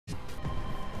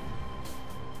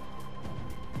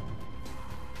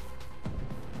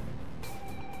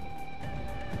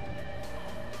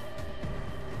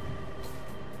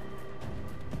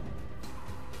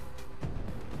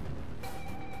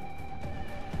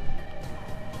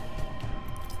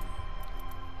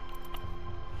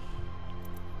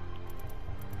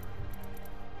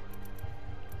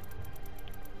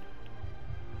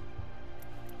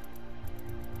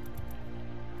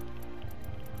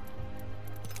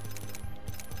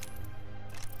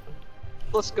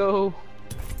Let's go.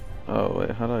 Oh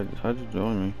wait, how'd you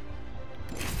join me?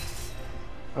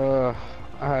 I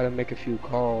had to make a few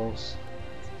calls.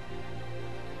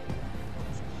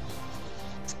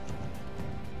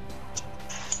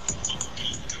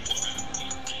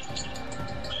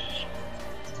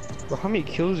 Bro, how many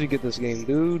kills you get this game,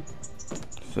 dude?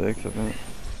 6, I think.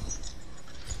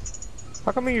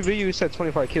 How come in your video you said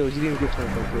 25 kills? You didn't even get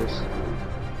 25 kills.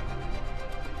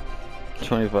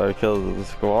 25 kills of the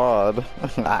squad.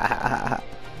 I'm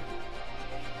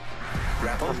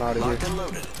out of here.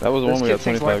 That was one we got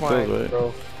 25 kills, right?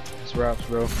 Bro. It's raps,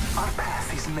 bro. Our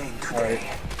path is made today. Alright.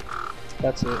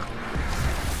 That's it.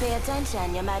 Pay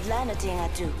attention, you might learn a thing or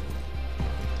two.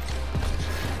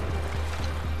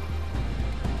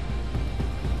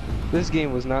 This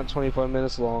game was not 25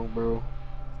 minutes long, bro.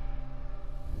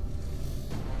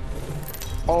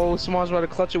 Oh, someone's about to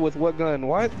clutch it with what gun?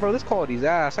 What? Bro, this quality's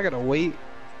ass. I gotta wait.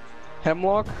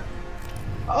 Hemlock?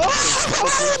 Oh!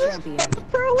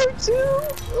 Prowler 2!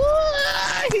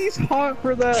 Ah, he's hot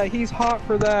for that. He's hot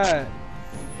for that.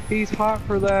 He's hot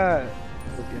for that.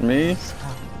 Me?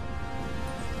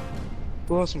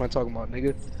 Who else am I talking about,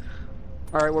 nigga?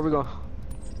 Alright, where we going?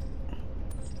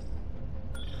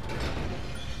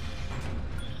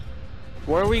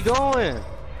 Where are we going?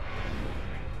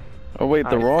 Oh wait,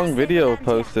 the wrong video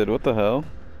posted. What the hell?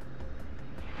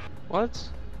 What?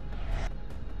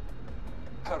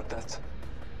 Heard that.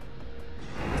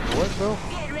 What, bro?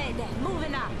 Get ready,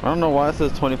 moving up. I don't know why it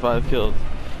says 25 kills.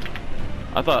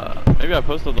 I thought maybe I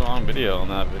posted the wrong video on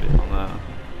that video.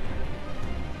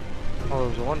 I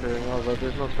was wondering. I was like,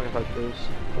 there's no 25 kills.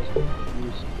 I was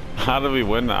confused. How did we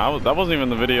win that? That wasn't even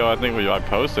the video I think I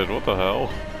posted. What the hell?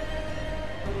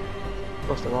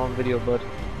 That's the wrong video, bud.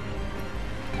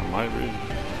 It might be.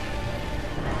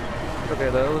 Okay,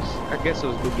 that was. I guess it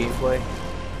was good gameplay.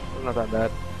 Not that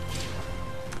bad.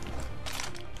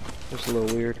 Just a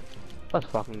little weird. Let's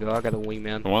fucking go. I got a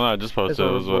wingman. The one I just posted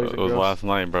was girls. last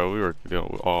night, bro. We were,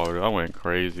 I went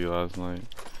crazy last night.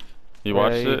 You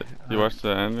watched it? You watched the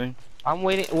ending? I'm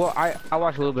waiting. Well, I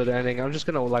watched a little bit of the ending. I'm just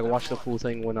gonna like watch the full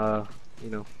thing when you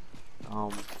know,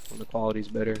 when the quality's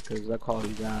better, because that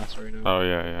quality's ass right now. Oh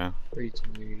yeah.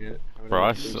 Bro,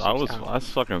 I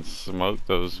fucking smoked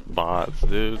those bots,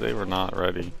 dude. They were not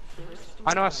ready.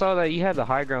 I know. I saw that you had the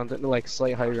high ground, like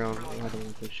slight high ground. I don't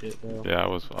want this shit, bro. Yeah, I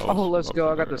was oh, let's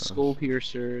go. I got the skull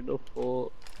piercer. The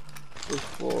full,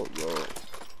 bro.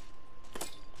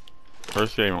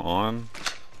 First game on.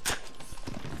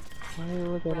 Why are you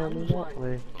looking at me that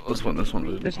way? Let's win this one,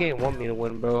 dude. This game wants me to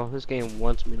win, bro. This game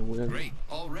wants me to win. Great.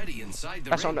 Already inside the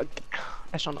That's ring. on the.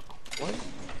 That's on the. What?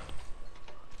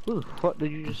 Ooh, what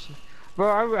did you just say?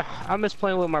 Bro, I miss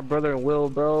playing with my brother and Will,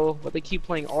 bro. But they keep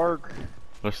playing Ark.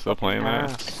 They're still playing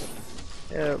that?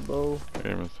 Yeah, bro. The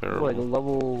game is terrible. Like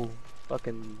level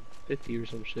fucking 50 or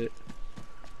some shit.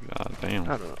 God damn.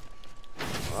 I don't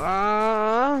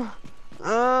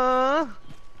know.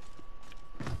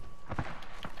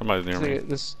 Somebody's near me.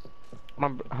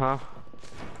 Huh?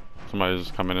 Somebody's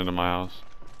just coming into my house.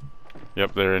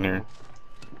 Yep, they're in here.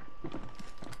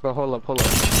 Bro, hold up.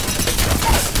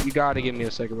 You gotta give me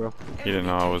a second, bro. He didn't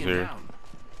know I was here.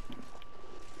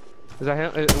 Is that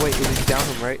him? Wait, is he down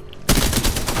him, right?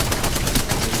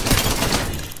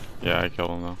 Yeah, I killed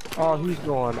him though. Oh, he's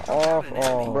going off.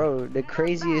 Oh, bro, the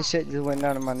craziest shit just went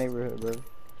down in my neighborhood, bro.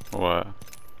 What?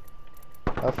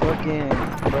 A fucking,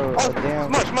 bro, a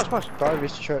damn smush.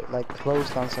 garbage truck like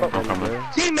closed on somebody, bro.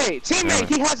 Teammate,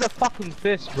 he has a fucking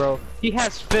fist, bro. He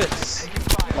has fists.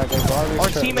 Like a garbage Our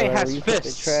truck, teammate bro, has you put the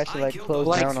fists. trash like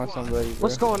closed down on somebody, bro.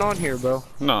 What's going on here, bro?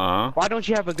 Nah. Why don't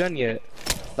you have a gun yet?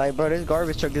 Like, bro, this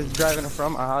garbage truck is driving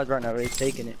from our house right now. They're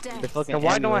taking it. The fucking And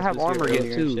why don't I have ambulance was armor here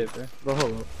yet, earlier and too? shit, bro. Bro,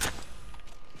 hold up.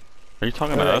 Are you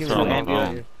talking to us or on the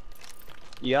phone?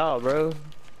 Yeah, bro.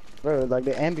 Bro, like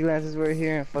the ambulances were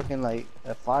here and fucking like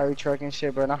a fire truck and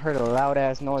shit, bro. And I heard a loud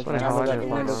ass noise when I looked out the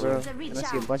window, bro. And I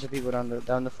see a bunch of people down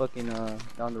the fucking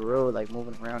down the road like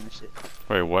moving around and shit.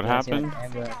 Wait, what happened?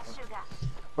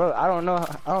 Bro, I don't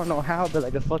know how, but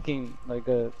like a fucking like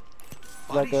a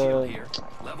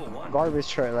garbage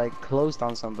truck like closed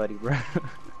on somebody, bro.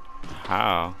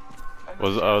 How?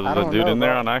 Was the dude in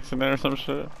there on accident or some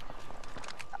shit?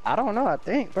 I don't know. I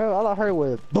think, bro. All I heard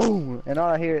was boom, and all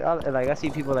I hear, like I see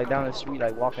people like down the street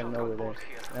like walking over there,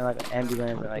 and like an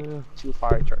ambulance and like 2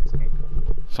 fire trucks.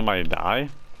 Somebody die?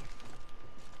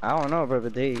 I don't know, bro,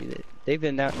 but they've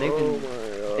been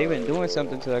doing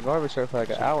something to that garbage truck for like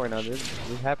an hour now. This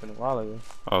happened a while ago.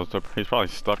 Oh, so he's probably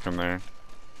stuck in there.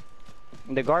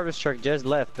 The garbage truck just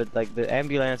left, but like the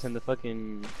ambulance and the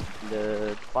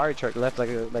fire truck left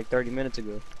like 30 minutes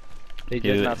ago. They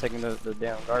just not taking the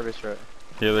damn garbage truck.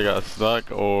 He either got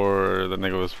stuck or the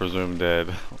nigga was presumed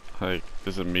dead. Like,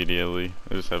 just immediately.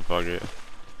 I just said fuck it.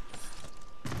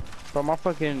 Bro, my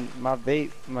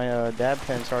vape, my dab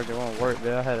pen charger won't work,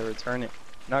 but I had to return it.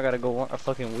 Now I gotta go a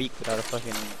fucking week without a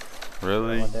fucking...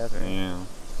 Really? Damn.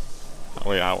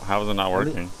 Wait, how is it not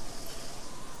working?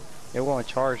 It won't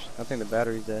charge. I think the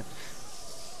battery's dead.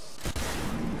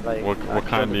 Like, what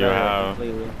kind do you have?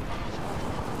 Completely.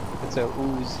 It's a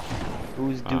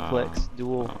Ooze duplex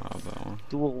dual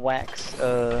wax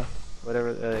whatever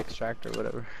extractor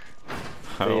whatever.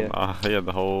 Hell nah, he had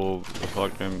the whole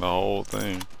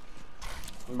thing.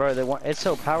 Bro, it's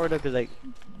so powered up because like,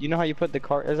 you know how you put the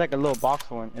it's like a little box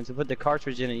one, and to put the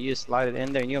cartridge in it, you just slide it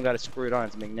in there, and you don't gotta screw it on.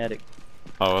 It's magnetic.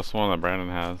 Oh, that's the one that Brandon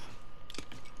has.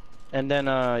 And then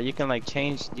you can like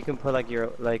change. You can put like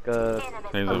your a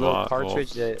little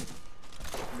cartridge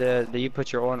that you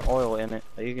put your own oil in it.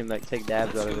 Like, you can like take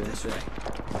dabs out of it and shit.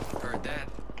 Heard that.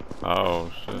 Oh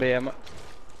shit.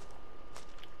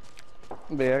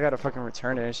 But yeah, I gotta fucking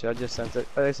return it and shit. I just sent it.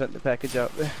 I sent the package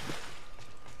out.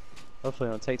 Hopefully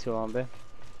it don't take too long, babe.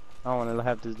 I don't want to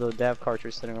have this little dab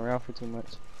cartridge sitting around for too much.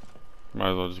 Might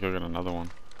as well just go get another one.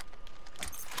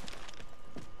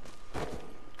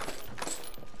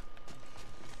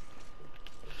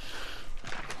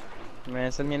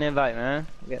 Man, send me an invite, man.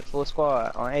 We got full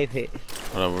squad on Apex.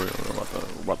 Whatever, we're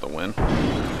about to win.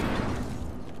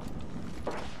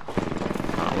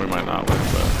 We might not win,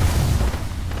 but...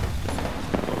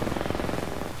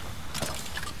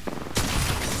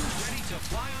 Ready to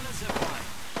fly on a zip line.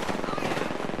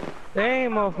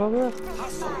 Damn, motherfucker.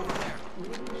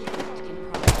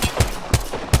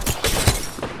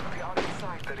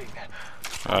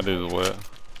 That dude's wet.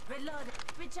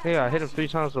 Yeah, I hit him 3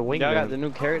 times with the wing. Y'all got the new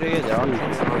character yet?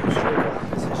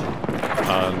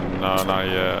 No, not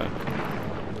yet.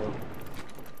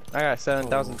 I got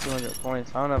 7,200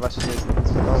 points. I don't know if I should just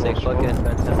say fuck it and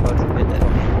spend $10 to get that.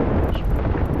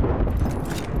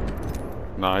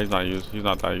 No, he's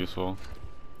not that useful.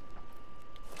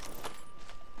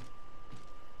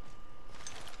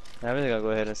 I really gotta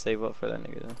go ahead and save up for that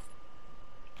nigga then.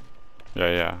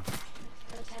 Yeah.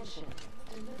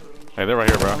 Hey, they're right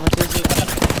here, bro. How much is it?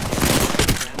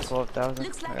 12,000.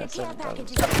 Looks I like a got care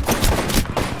 7,000.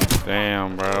 package.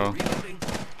 Damn, bro.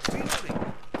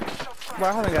 Bro,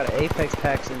 I haven't got an Apex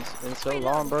pack in so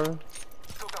long, bro.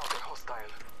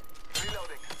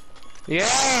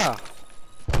 Yeah.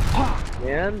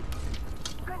 Man.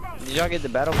 Did y'all get the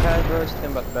battle pass, bro? Just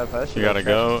think about the battle pass. You gotta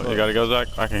go, Zach.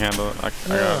 I can handle it. I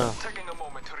got it. Taking a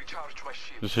moment to recharge my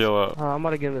shield. Just heal up. I'm about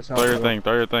to give this out. Throw your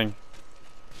thing.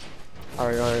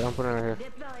 Alright, I'm putting it right here.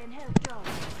 Deploying health drone.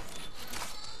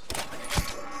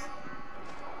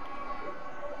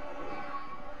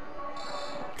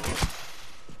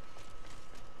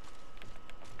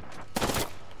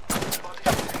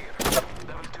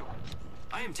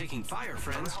 I am taking fire,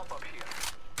 friends. Hop up here.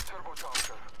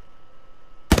 Turbocharger.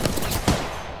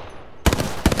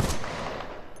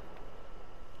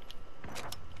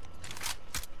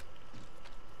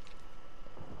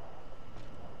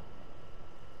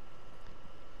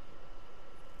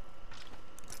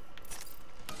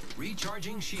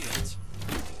 Recharging shields.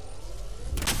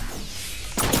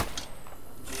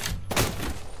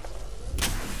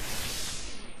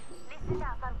 Listen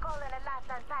up, I'm calling a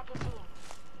lifeline packaging.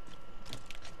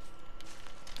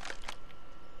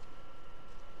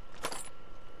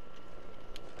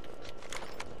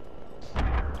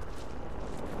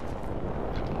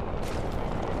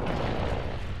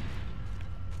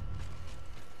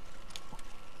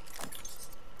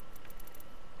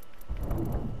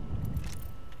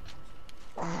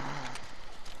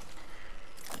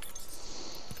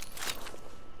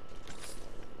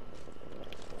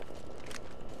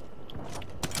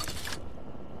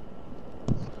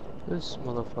 This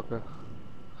motherfucker.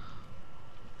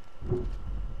 Ready,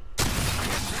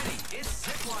 it's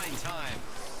zipline time.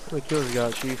 How many kills you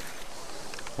got, Chief?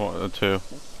 What, 2.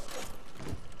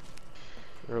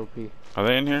 They're OP. Are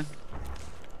they in here?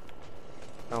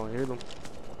 I don't hear them.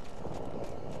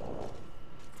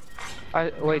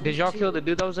 Wait, did y'all kill the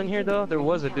dude that was in here though? There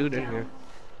was a dude in here.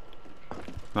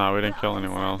 Nah, we didn't kill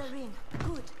anyone else.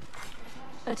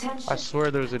 I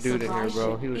swear there was a dude in here,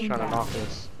 bro. He was trying to knock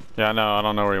us. Yeah, I know. I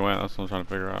don't know where he went. That's what I'm trying to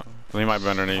figure out. He might be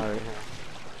underneath. Right.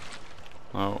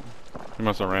 Oh, he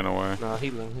must have ran away. No, he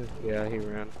ran.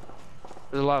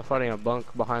 There's a lot of fighting a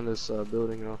bunk behind this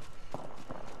building though.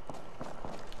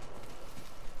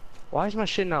 Why is my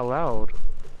shit not loud?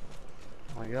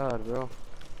 Oh my god, bro.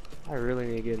 I really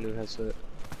need to get a new headset.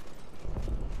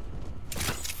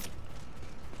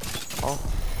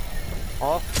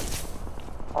 Oh.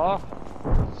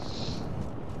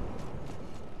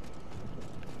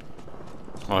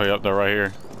 Oh, yep, they're right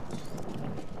here.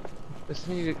 This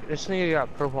nigga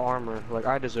got purple armor. Like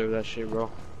I deserve that shit, bro.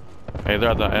 Hey, they're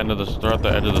at the end of the. They're at the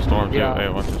edge of the storm too. Yeah. Hey,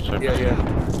 watch this check. Yeah.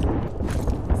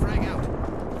 Frag out.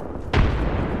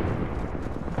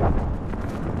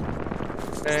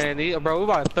 And bro, we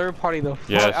about to third party the fuck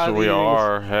Yes, out of we these.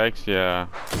 are. Hex, yeah.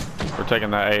 We're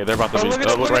taking that. Hey, they're about to Oh, be. look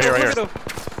at Look right here, right here. them.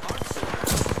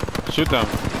 Shoot them.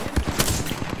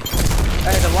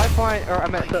 Hey, the lifeline, or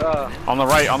I'm at the On the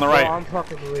right. On the Oh, right. I'm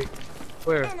fucking weak.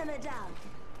 Where? Enemy down.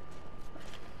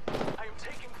 I am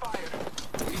taking fire.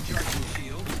 Recharging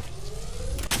shield.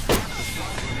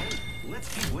 Let's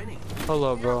keep winning. Hold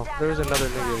up, bro. There's another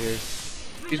nigga here.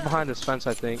 He's behind this fence,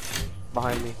 I think.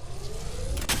 Behind me.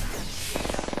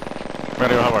 We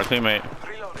gotta go help our teammate.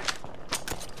 Reloading.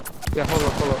 Yeah, hold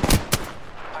up.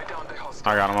 I downed the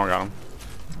hostile. I got him.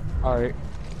 Alright.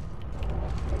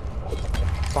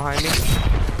 Behind me.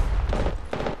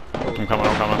 I'm coming.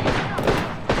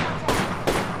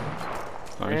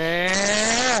 Nice.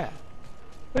 Yeah.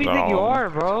 What do you think you No. are,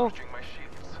 bro? Charging my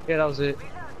shields. Yeah, that was it.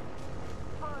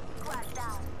 Full squad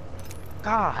down.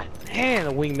 God, man,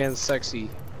 the wingman's sexy.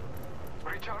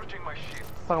 Recharging my shields.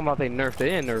 Talking about they nerfed it. They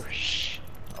didn't nerf shh.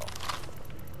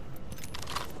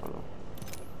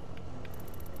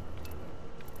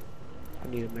 I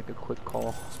need to make a quick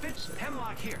call. Spit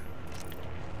hemlock here.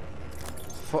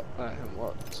 Fuck that him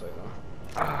what? Say that.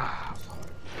 Ah,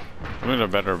 I need a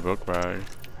better book bag.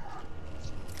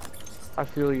 I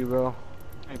feel you, bro. How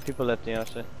many people left the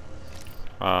outside?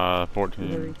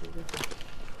 14.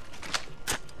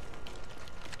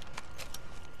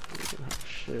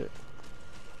 Shit.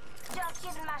 Just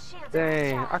giving my shield a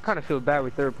Dang, recharge. I kind of feel bad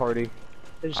with third party.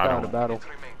 They just I got out don't. of battle. It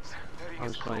remains. The ring I'm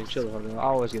is just playing. closed. Chill, bro. I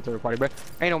always get third party, bro.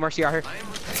 Ain't no mercy out here. I am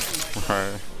repairing my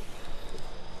Alright.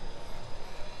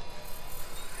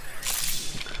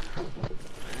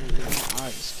 My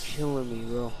eyes killing me,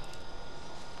 bro.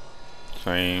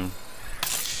 Same.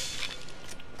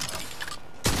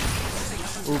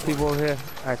 Ooh, people over here.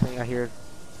 I think I hear.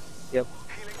 Yep.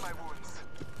 Healing my wounds.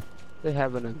 They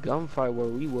having a gunfight where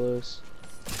we was.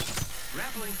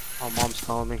 grappling. Oh, mom's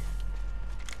calling me.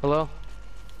 Hello?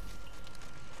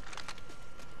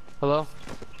 Hello?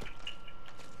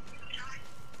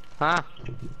 Huh?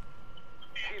 Healing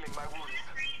my wounds.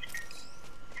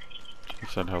 He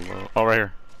said hello. Oh, right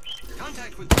here.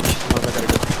 Contact with. Oh, I gotta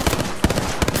go.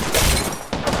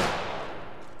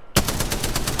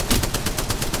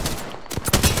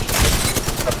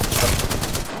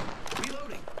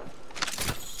 Reloading.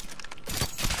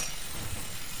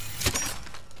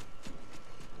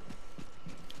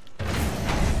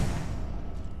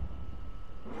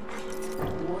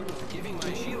 Giving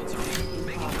my shields a read.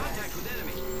 Making contact with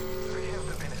enemy. We have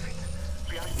the benefit.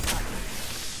 We are inside.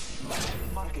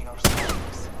 Marking our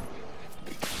surroundings.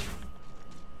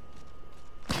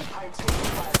 I'm taking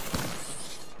fire.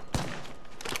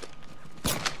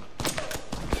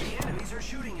 The enemies are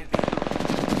shooting at me.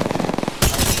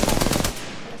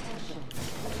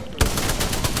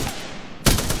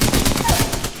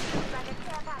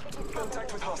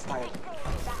 Contact with hostile.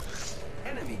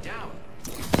 Enemy down.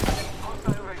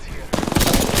 Hostile right here.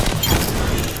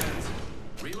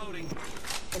 Reloading.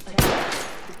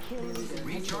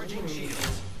 Recharging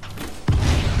shields.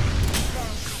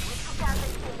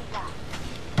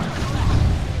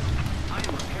 I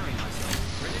am repairing myself.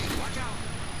 Grenade, watch out.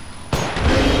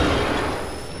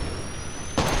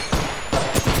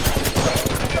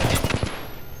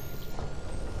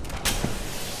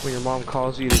 When your mom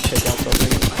calls you to check out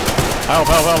something. Help.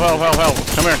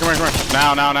 Come here.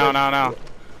 Now.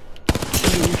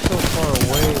 Dude, you're so far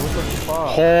away. What the fuck?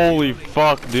 Holy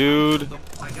fuck, dude.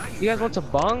 You guys want to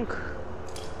bunk?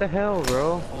 What the hell,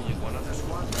 bro? One other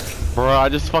squad left. Bro, I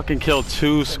just fucking killed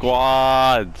 2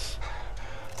 squads.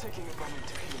 Taking a moment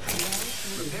to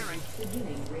heal. Repairing.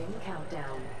 Beginning ring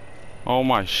countdown. Oh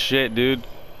my shit, dude.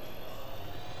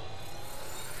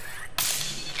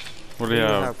 What do you You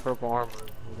don't have? have purple armor.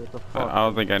 What the fuck? I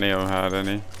don't think any of them had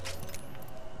any.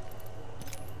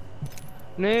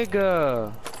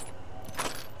 Nigga!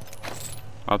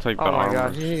 I'll take the Oh my armor.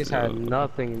 gosh, you niggas had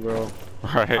nothing, bro.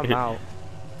 Right. I'm out.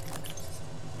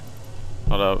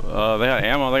 Hold up. They got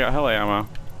ammo. They got hella ammo.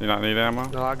 You not need ammo?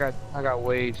 No, I got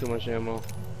way too much ammo.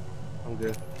 I'm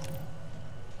good.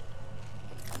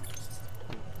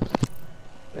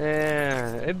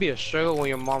 Man, it'd be a struggle when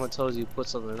your mama tells you to put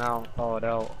something out, thaw it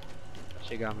out.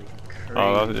 She got me crazy.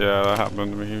 Oh, yeah, that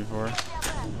happened to me before. That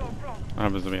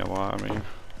happens to me a lot, I mean.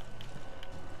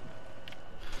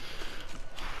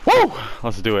 Woo!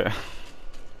 Let's do it.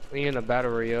 When you're in the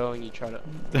battle royale and you try to.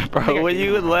 Bro, when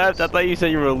you left, I thought you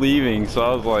said you were leaving, so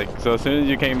I was like, so as soon as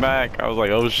you came back, I was like,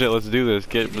 oh shit, let's do this.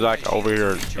 Get back over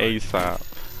here ASAP.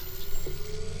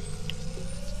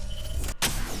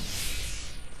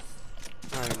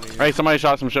 Hey, somebody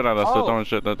shot some shit at us. They're throwing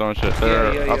shit. They're throwing shit.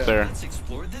 They're up there. Let's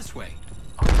explore this way.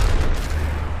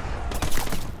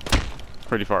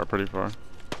 Pretty far, pretty far.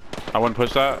 I wouldn't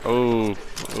push that. Ooh,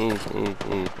 ooh, ooh,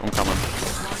 ooh. I'm coming.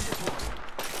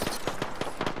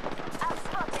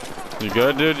 You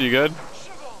good, dude? You good?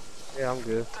 Yeah, I'm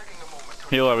good.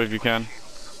 Heal up if you can.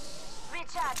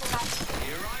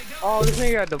 Oh, this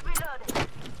nigga got the.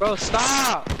 Bro,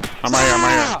 stop! I'm right here. I'm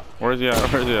right here. Where's he at?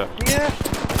 Where's he at? Yeah.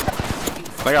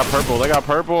 They got purple. They got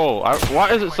purple. Why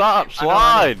is it stop?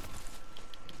 Slide.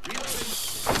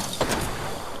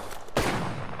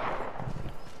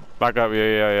 Back up.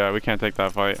 Yeah. We can't take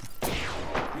that fight.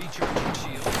 Recharging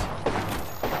shields.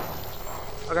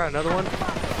 I got another one.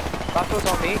 Basto's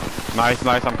on me. Nice.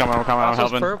 I'm coming. I'm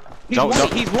helping.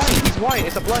 He's white.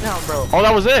 It's a bloodhound, bro. Oh,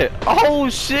 that was it. Oh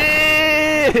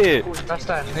shit. That's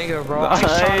that nigga, bro. Nice. I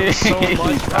shot him so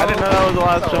much, bro. I didn't know that was the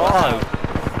last shot.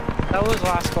 That was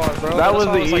last squad, bro. That was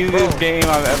the easiest game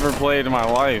I've ever played in my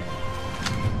life.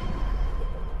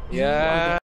 Yeah.